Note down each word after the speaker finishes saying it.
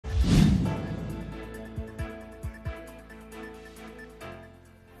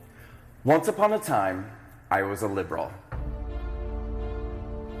Once upon a time, I was a liberal.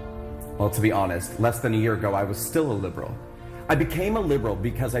 Well, to be honest, less than a year ago, I was still a liberal. I became a liberal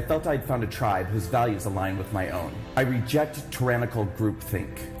because I felt I'd found a tribe whose values align with my own. I reject tyrannical groupthink.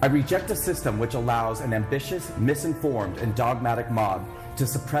 I reject a system which allows an ambitious, misinformed, and dogmatic mob to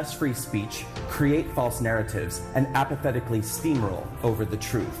suppress free speech, create false narratives, and apathetically steamroll over the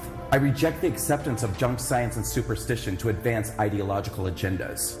truth. I reject the acceptance of junk science and superstition to advance ideological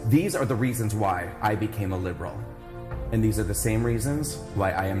agendas. These are the reasons why I became a liberal. And these are the same reasons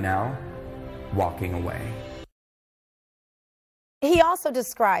why I am now walking away. He also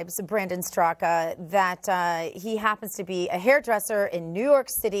describes, Brandon Straka, that he happens to be a hairdresser in New York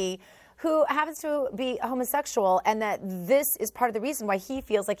City who happens to be homosexual, and that this is part of the reason why he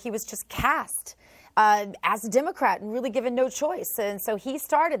feels like he was just cast as a Democrat and really given no choice. And so he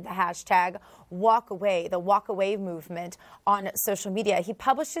started the hashtag WALKAWay, the WALKAWay movement on social media. He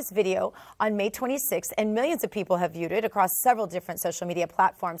published this video on May 26th, and millions of people have viewed it across several different social media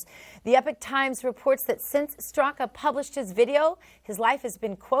platforms. The Epoch Times reports that since Straka published his video, his life has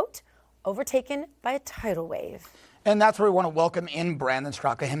been, quote, overtaken by a tidal wave. And that's where we want to welcome in Brandon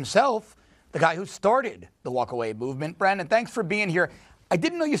Straka himself, the guy who started the WALKAWay movement. Brandon, thanks for being here. I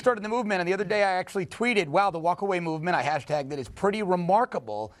didn't know you started the movement, and the other day I actually tweeted, wow, the WALKAWay movement, I hashtagged it, is pretty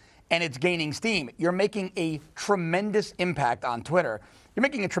remarkable, and it's gaining steam. You're making a tremendous impact on Twitter. You're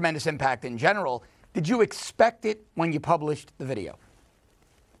making a tremendous impact in general. Did you expect it when you published the video?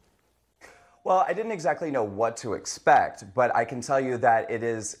 Well, I didn't exactly know what to expect, but I can tell you that it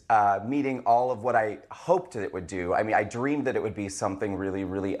is meeting all of what I hoped it would do. I mean, I dreamed that it would be something really,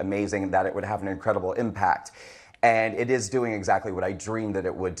 really amazing, that it would have an incredible impact. And it is doing exactly what I dreamed that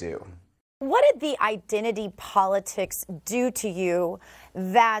it would do. What did the identity politics do to you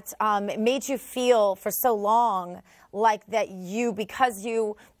that made you feel for so long like that you, because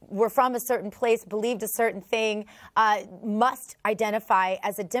you were from a certain place, believed a certain thing, must identify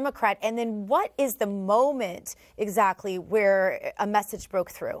as a Democrat? And then what is the moment exactly where a message broke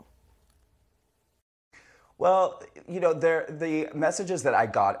through? Well, you know, the messages that I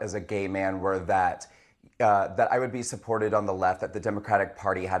got as a gay man were that I would be supported on the left, that the Democratic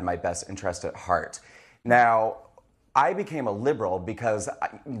Party had my best interest at heart. Now, I became a liberal because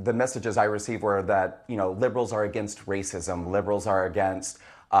the messages I received were that, you know, liberals are against racism, liberals are against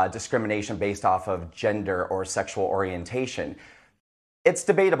discrimination based off of gender or sexual orientation. It's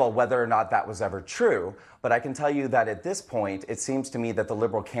debatable whether or not that was ever true, but I can tell you that at this point, it seems to me that the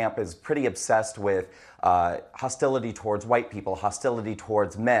liberal camp is pretty obsessed with hostility towards white people, hostility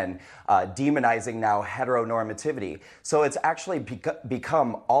towards men, demonizing now heteronormativity. So it's actually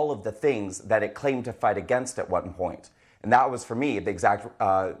become all of the things that it claimed to fight against at one point. And that was, for me, the exact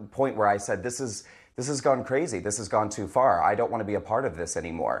point where I said, this has gone crazy. This has gone too far. I don't want to be a part of this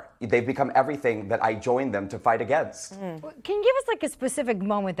anymore. They've become everything that I joined them to fight against. Can you give us like a specific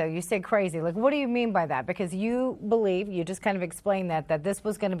moment, though? You said crazy. Like, what do you mean by that? Because you believe, you just kind of explained that this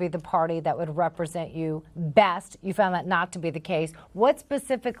was going to be the party that would represent you best. You found that not to be the case. What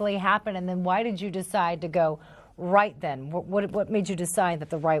specifically happened, and then why did you decide to go right then? What made you decide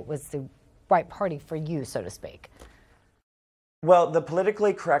that the right was the right party for you, so to speak? Well, the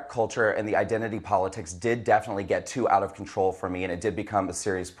politically correct culture and the identity politics did definitely get too out of control for me, and it did become a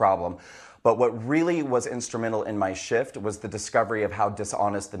serious problem. But what really was instrumental in my shift was the discovery of how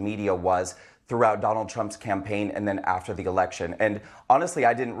dishonest the media was throughout Donald Trump's campaign and then after the election. And honestly,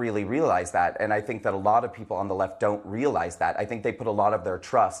 I didn't really realize that. And I think that a lot of people on the left don't realize that. I think they put a lot of their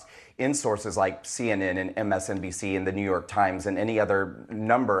trust in sources like CNN and MSNBC and the New York Times and any other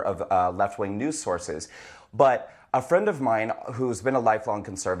number of left-wing news sources. But a friend of mine who's been a lifelong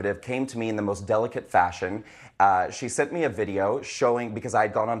conservative came to me in the most delicate fashion. She sent me a video showing, because I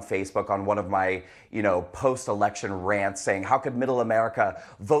had gone on Facebook on one of my, post-election rants saying, how could middle America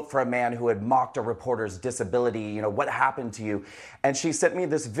vote for a man who had mocked a reporter's disability? What happened to you? And she sent me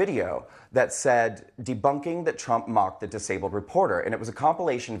this video that said, debunking that Trump mocked the disabled reporter. And it was a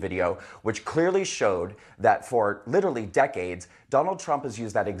compilation video which clearly showed that for literally decades, Donald Trump has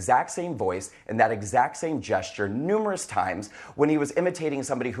used that exact same voice and that exact same gesture numerous times when he was imitating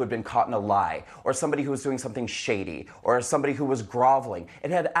somebody who had been caught in a lie, or somebody who was doing something shady, or somebody who was groveling.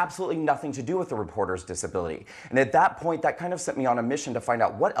 It had absolutely nothing to do with the reporter's disability. And at that point, that kind of sent me on a mission to find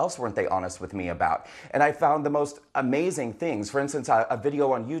out what else weren't they honest with me about. And I found the most amazing things. For instance, a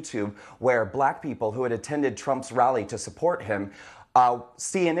video on YouTube where black people who had attended Trump's rally to support him,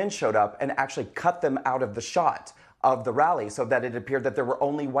 CNN showed up and actually cut them out of the shot of the rally so that it appeared that there were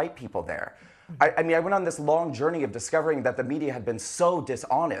only white people there. I mean, I went on this long journey of discovering that the media had been so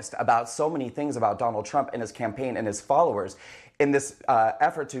dishonest about so many things about Donald Trump and his campaign and his followers in this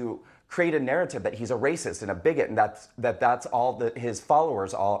effort to create a narrative that he's a racist and a bigot, and that's all that his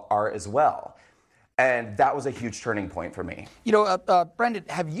followers all are as well. And that was a huge turning point for me. You know, Brendan,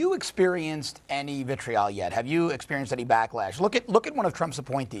 have you experienced any vitriol yet? Have you experienced any backlash? Look at one of Trump's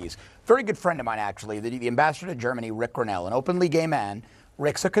appointees, very good friend of mine actually, the ambassador to Germany, Rick Grinnell, an openly gay man.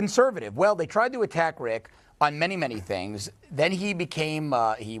 Rick's a conservative. Well, they tried to attack Rick on many, many things. Then he became,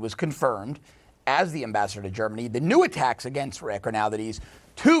 he was confirmed as the ambassador to Germany. The new attacks against Rick are now that he's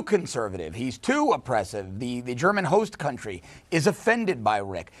too conservative, he's too oppressive. The German host country is offended by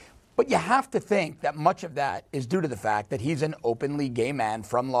Rick. But you have to think that much of that is due to the fact that he's an openly gay man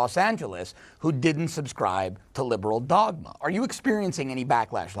from Los Angeles who didn't subscribe to liberal dogma. Are you experiencing any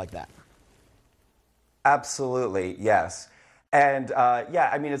backlash like that? Absolutely, yes. And yeah,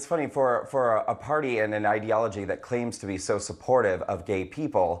 I mean, it's funny for a party and an ideology that claims to be so supportive of gay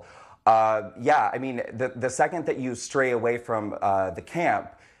people. Yeah, I mean, the second that you stray away from the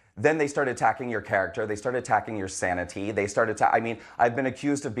camp, then they start attacking your character. They start attacking your sanity. They started to, I mean, I've been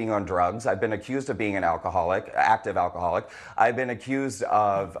accused of being on drugs. I've been accused of being an alcoholic, active alcoholic. I've been accused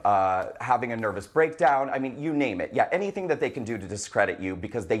of having a nervous breakdown. I mean, you name it. Yeah, anything that they can do to discredit you,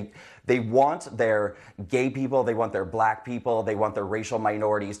 because they want their gay people, they want their black people, they want their racial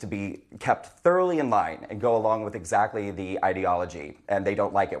minorities to be kept thoroughly in line and go along with exactly the ideology. And they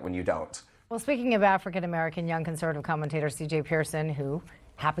don't like it when you don't. Well, speaking of African-American, young conservative commentator C.J. Pearson, who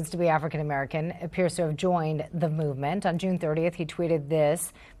happens to be African-American, appears to have joined the movement. On June 30th, he tweeted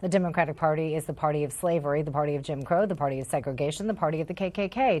this: the Democratic Party is the party of slavery, the party of Jim Crow, the party of segregation, the party of the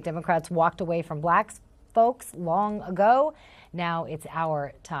KKK. Democrats walked away from black folks long ago. Now it's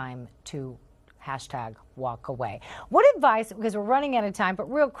our time to #walk away. What advice, because we're running out of time, but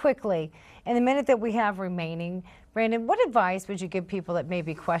real quickly, in the minute that we have remaining, Brandon, what advice would you give people that may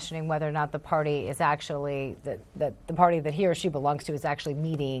be questioning whether or not the party is actually, that the party that he or she belongs to is actually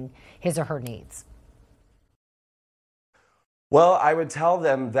meeting his or her needs? Well, I would tell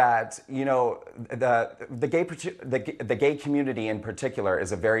them that, you know, the gay community in particular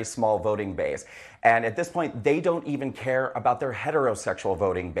is a very small voting base. And at this point, they don't even care about their heterosexual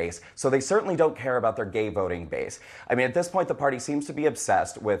voting base. So they certainly don't care about their gay voting base. I mean, at this point, the party seems to be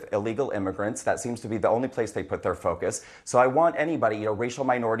obsessed with illegal immigrants. That seems to be the only place they put their focus. So I want anybody, you know, racial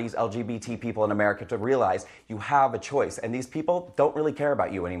minorities, LGBT people in America to realize you have a choice. And these people don't really care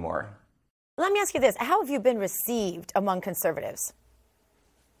about you anymore. Let me ask you this. How have you been received among conservatives?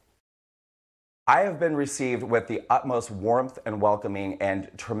 I have been received with the utmost warmth and welcoming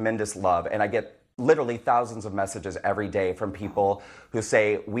and tremendous love. And I get literally thousands of messages every day from people who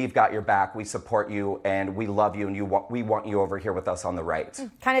say, we've got your back, we support you, and we love you, and we want you over here with us on the right.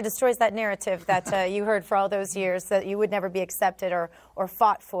 Kind of destroys that narrative that you heard for all those years, that you would never be accepted or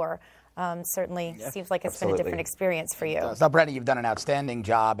fought for. Certainly seems like it's been a different experience for you. Now, Brandon, you've done an outstanding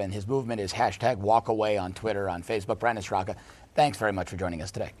job, and his movement is #WalkAway on Twitter, on Facebook. Brandon Straka, thanks very much for joining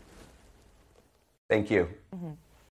us today. Thank you. Mm-hmm.